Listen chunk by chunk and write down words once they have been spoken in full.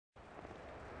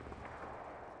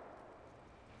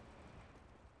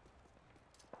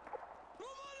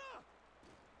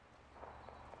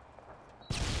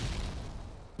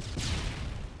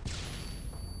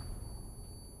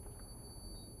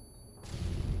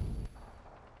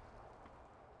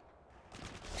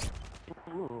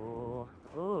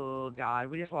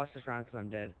god, we just lost this round because I'm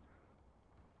dead.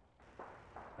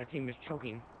 My team is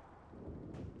choking.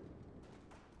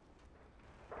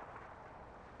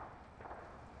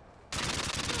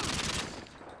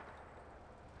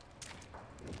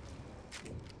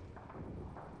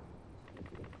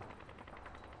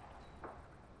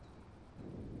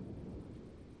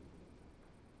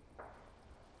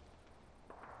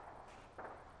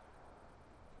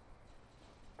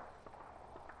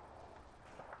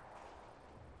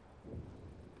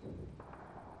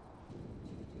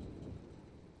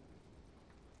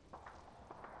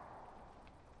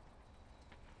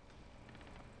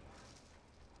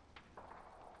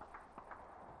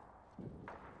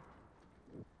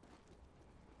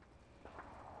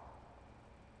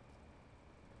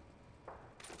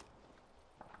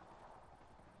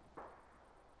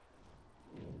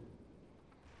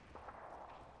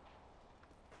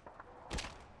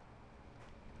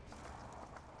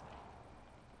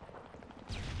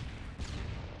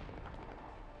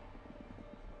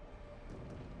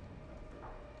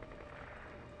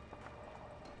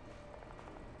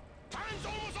 Time's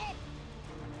almost up!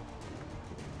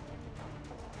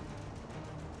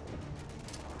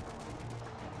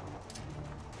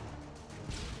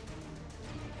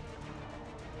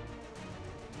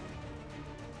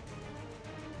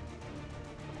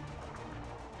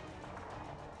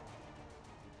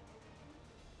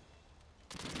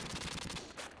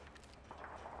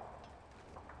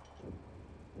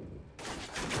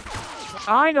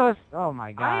 I know. Oh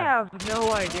my god. I have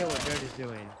no idea what Dirt is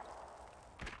doing.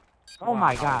 Oh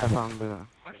my god.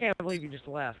 I can't believe you just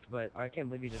left, but I can't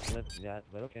believe you just left that,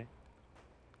 but okay.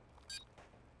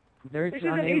 Dirt's This is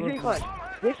an easy clutch.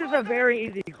 This is a very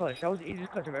easy clutch. That was the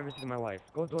easiest clutch I've ever seen in my life.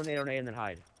 Go to a nade on A and then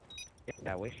hide.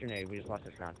 Yeah, waste your nade. We just lost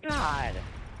this round. God!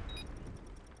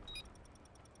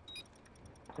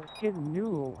 This kid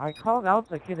knew. I called out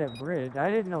the kid at bridge. I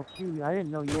didn't know Q. I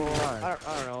didn't know you were. I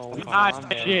don't know. Ah,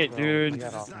 shit, dude.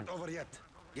 This is not over yet.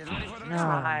 Get ready for the Oh next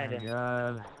one. my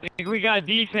god. I think we got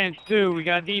defense too. We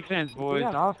got defense, We boys.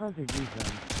 got offense or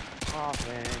defense?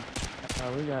 Offense.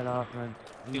 Oh, we got offense.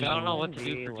 Dude, I don't know what to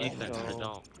do for Let's defense. I go.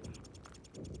 don't.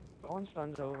 Going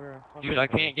sun's over. Dude, I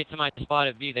can't get to my spot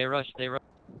at B. They rush. They rush.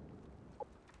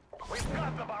 We've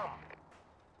got the barrel.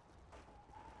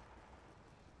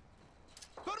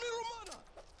 Fermi Romana!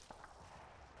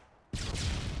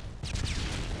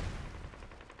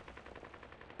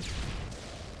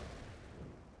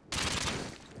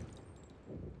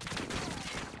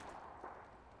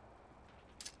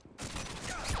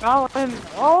 Fountain.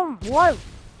 Oh, what?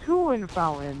 Two in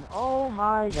Fountain. Oh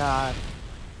my god.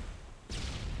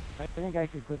 I think I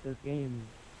should quit this game.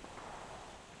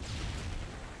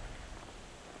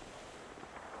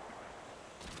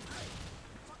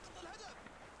 فقد الهدف.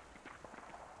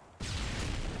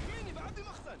 يميني بعدي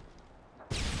مخزن.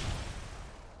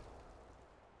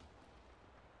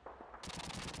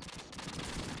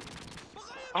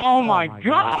 Oh my God.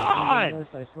 god!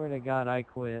 I swear to god, I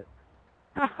quit.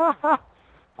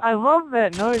 I love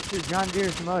that noise to John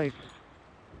Deere's mic.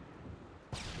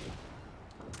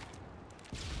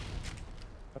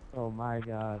 Oh my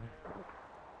god.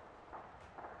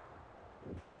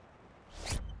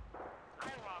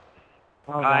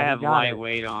 Oh, God, I he have got it.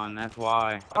 lightweight on. That's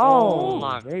why. Oh,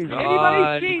 my there you go. god!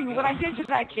 Anybody see what I did to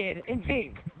that kid in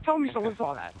pink? Tell me someone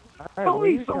saw that. Alright, Tell well,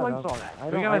 me you shut someone up. saw that. I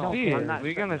We're don't- I gonna don't see care. it.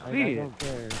 We're gonna I see it. don't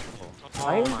care. Oh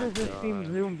Why my is this God.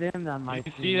 team zoomed in on my You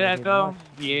team? see like that it though?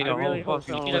 must- He ate I a really whole hope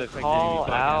fucking someone clip would and call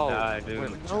then he out. fucking died,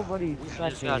 dude. Nobody's just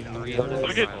touching got me. three Really. other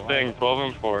Look at this thing, 12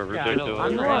 and 4, Yeah, I know.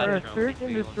 ridiculous. You are a search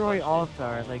and destroy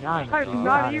all-star. Like, honestly.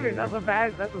 Not even. That's a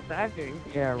sad thing.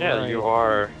 Yeah, Yeah, right. you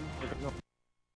are.